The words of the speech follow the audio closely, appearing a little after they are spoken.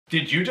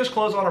Did you just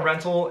close on a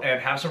rental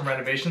and have some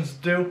renovations to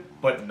do,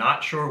 but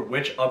not sure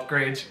which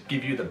upgrades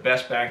give you the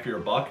best bang for your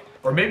buck?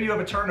 Or maybe you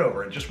have a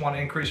turnover and just want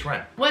to increase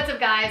rent. What's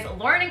up guys,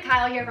 Lauren and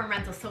Kyle here from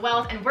Rentals to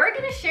Wealth, and we're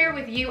gonna share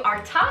with you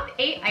our top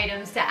 8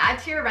 items to add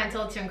to your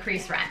rental to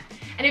increase rent.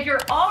 And if you're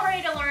all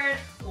ready to learn,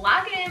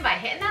 lock it in by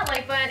hitting that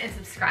like button and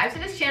subscribe to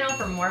this channel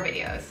for more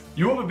videos.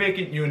 You have a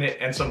vacant unit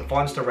and some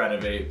funds to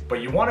renovate,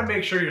 but you want to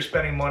make sure you're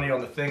spending money on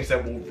the things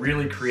that will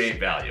really create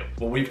value.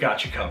 Well, we've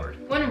got you covered.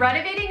 When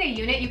renovating a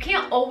unit, you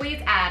can't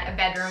always add a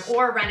bedroom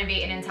or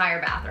renovate an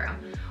entire bathroom.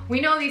 We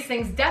know these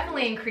things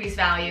definitely increase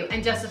value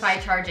and justify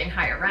charging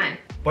higher rent.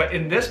 But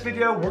in this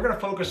video, we're gonna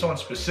focus on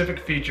specific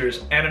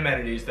features and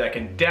amenities that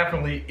can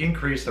definitely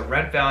increase the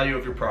rent value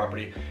of your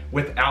property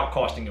without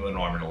costing you an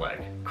arm and a leg.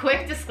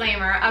 Quick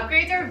disclaimer,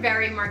 upgrades are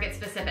very market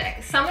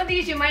specific. Some of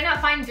these you might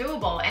not find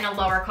doable in a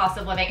lower cost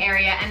of living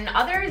area, and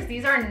others,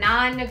 these are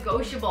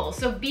non-negotiable.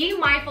 So be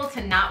mindful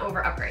to not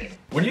over upgrade.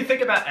 When you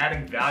think about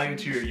adding value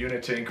to your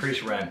unit to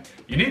increase rent,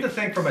 you need to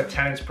think from a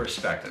tenant's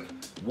perspective.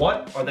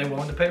 What are they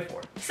willing to pay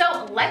for?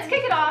 So let's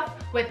kick it off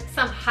with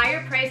some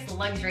higher priced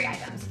luxury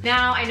items.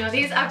 Now, I know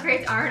these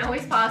upgrades aren't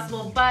always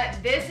possible, but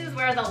this is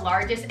where the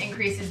largest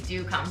increases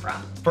do come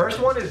from. First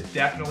one is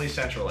definitely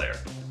central air.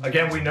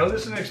 Again, we know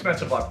this is an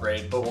expensive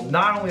upgrade, but will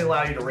not only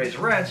allow you to raise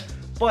rents,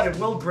 but it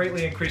will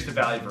greatly increase the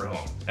value of your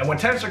home. And when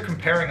tenants are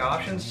comparing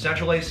options,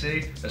 central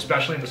AC,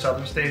 especially in the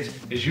southern states,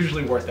 is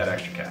usually worth that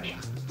extra cash.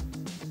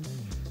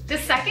 The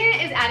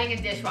second is adding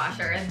a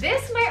dishwasher.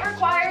 This might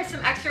require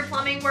some extra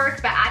plumbing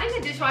work, but adding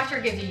a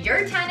dishwasher gives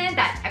your tenant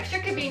that extra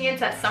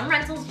convenience that some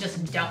rentals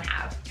just don't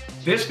have.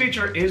 This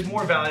feature is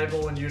more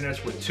valuable in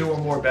units with 2 or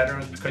more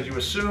bedrooms because you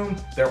assume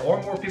there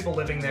are more people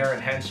living there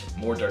and hence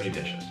more dirty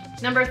dishes.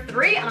 Number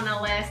 3 on the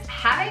list,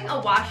 having a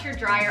washer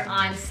dryer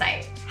on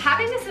site.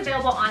 Having this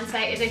available on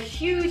site is a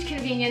huge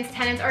convenience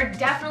tenants are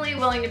definitely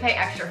willing to pay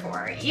extra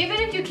for. Even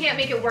if you can't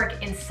make it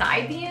work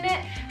inside the unit,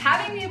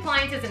 having the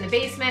appliances in the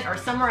basement or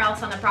somewhere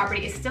else on the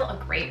property is still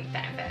a great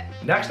benefit.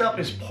 Next up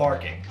is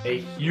parking,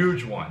 a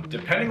huge one.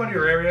 Depending on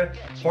your area,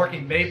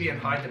 parking may be in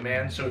high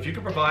demand, so if you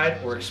can provide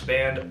or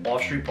expand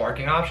off-street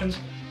parking options,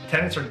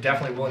 tenants are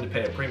definitely willing to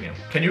pay a premium.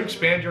 Can you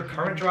expand your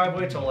current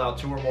driveway to allow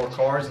 2 or more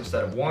cars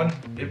instead of 1?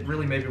 It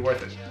really may be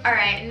worth it. All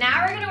right,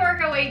 now we're gonna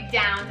work our way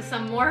down to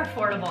some more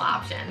affordable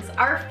options.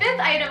 Our 5th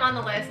item on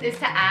the list is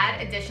to add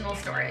additional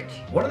storage.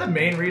 One of the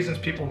main reasons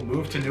people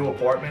move to new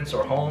apartments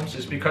or homes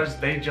is because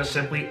they just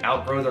simply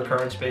outgrow their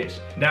current space.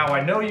 Now,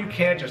 I know you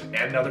can't just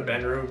add another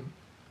bedroom.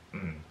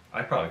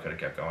 I probably could have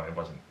kept going.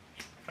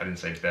 I didn't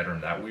say bedroom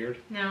that weird.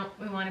 No,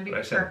 we wanna be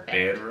but perfect. I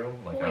said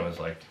bedroom, like I was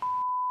like.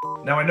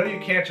 Now I know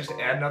you can't just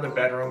add another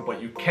bedroom, but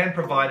you can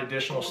provide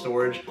additional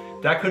storage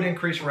that could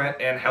increase rent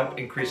and help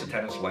increase a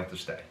tenant's length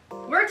of stay.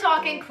 We're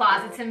talking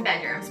closets in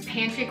bedrooms,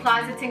 pantry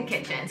closets in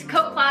kitchens,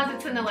 coat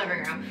closets in the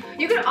living room.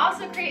 You could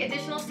also create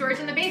additional storage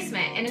in the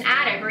basement, in an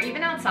attic, or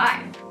even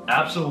outside.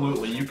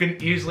 Absolutely, you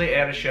can easily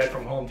add a shed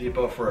from Home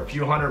Depot for a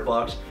few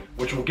 $100,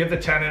 which will give the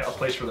tenant a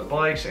place for their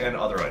bikes and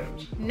other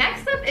items.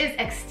 Next up is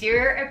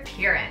exterior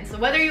appearance.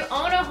 Whether you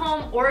own a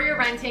home or you're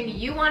renting,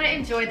 you want to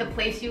enjoy the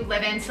place you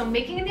live in, so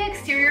making the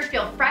exterior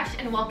feel fresh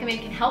and welcoming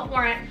can help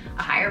warrant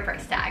a higher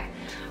price tag.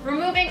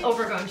 Removing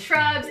overgrown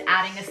shrubs,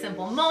 adding a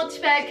simple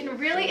mulch bed can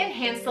really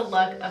enhance the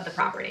look of the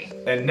property.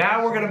 And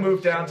now we're gonna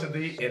move down to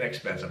the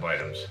inexpensive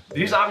items.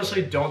 These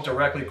obviously don't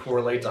directly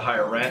correlate to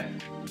higher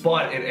rent,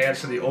 but it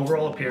adds to the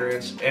overall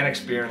appearance and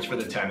experience for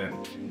the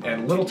tenant.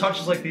 And little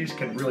touches like these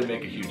can really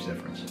make a huge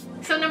difference.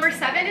 So number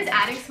 7 is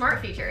adding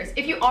smart features.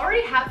 If you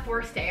already have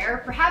forced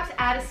air, perhaps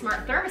add a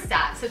smart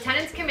thermostat so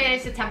tenants can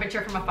manage the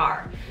temperature from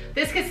afar.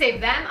 This could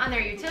save them on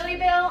their utility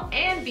bill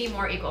and be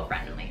more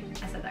eco-friendly.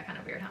 I said that kind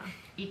of weird, huh?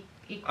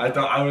 I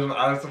thought I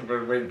was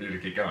waiting for you to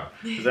keep going.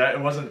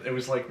 It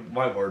was like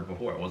my word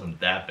before. It wasn't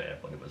that bad,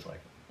 but it was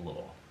like a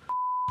little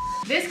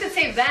off. This could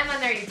save them on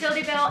their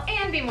utility bill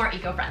and be more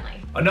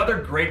eco-friendly. Another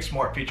great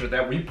smart feature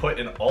that we put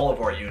in all of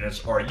our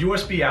units are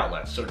USB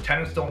outlets, so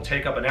tenants don't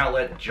take up an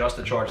outlet just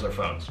to charge their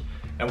phones.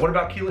 And what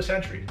about keyless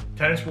entry?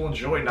 Tenants will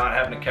enjoy not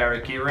having to carry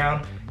a key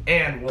around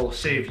and will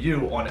save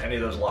you on any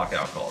of those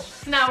lockout calls.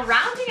 So now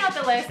rounding out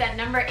the list at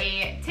number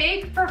 8,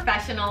 take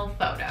professional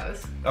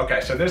photos.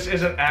 Okay, so this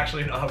isn't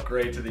actually an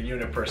upgrade to the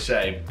unit per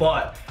se,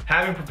 but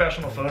having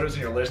professional photos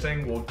in your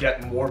listing will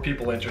get more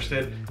people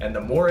interested, and the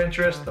more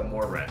interest, the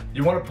more rent.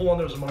 You want to pull on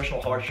those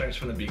emotional heartstrings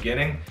from the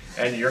beginning,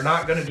 and you're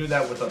not going to do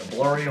that with a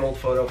blurry old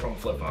photo from a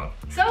flip phone.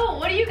 So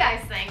what do you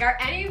guys think? Are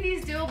any of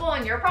these doable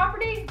on your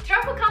property?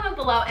 Drop a comment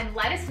below and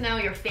let us know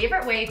your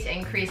favorite way to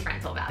increase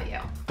rental value.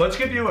 Let's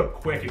give you a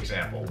quick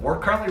example. We're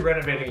currently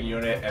renovating a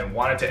unit and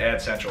wanted to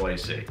add central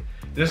AC.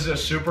 This is a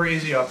super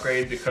easy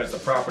upgrade because the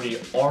property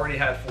already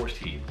had forced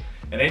heat.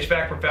 An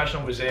HVAC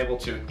professional was able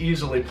to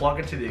easily plug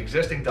into the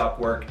existing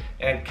ductwork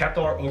and kept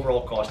our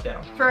overall cost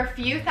down. For a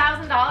few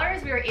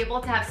 $1,000s, we were able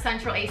to have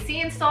central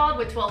AC installed,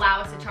 which will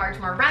allow us to charge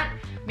more rent,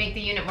 make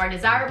the unit more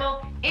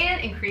desirable,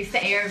 and increase the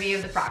ARV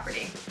of the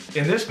property.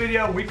 In this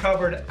video, we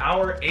covered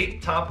our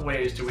 8 top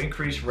ways to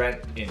increase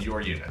rent in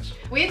your units.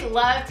 We'd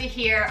love to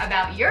hear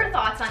about your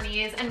thoughts on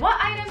these and what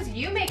items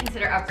you may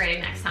consider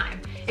upgrading next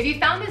time. If you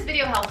found this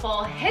video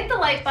helpful, hit the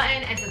like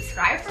button and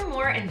subscribe for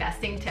more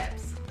investing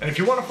tips. And if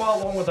you want to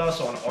follow along with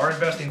us on our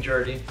investing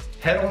journey,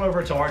 head on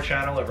over to our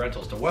channel at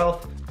Rentals to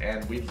Wealth,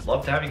 and we'd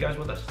love to have you guys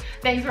with us.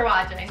 Thanks for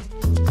watching.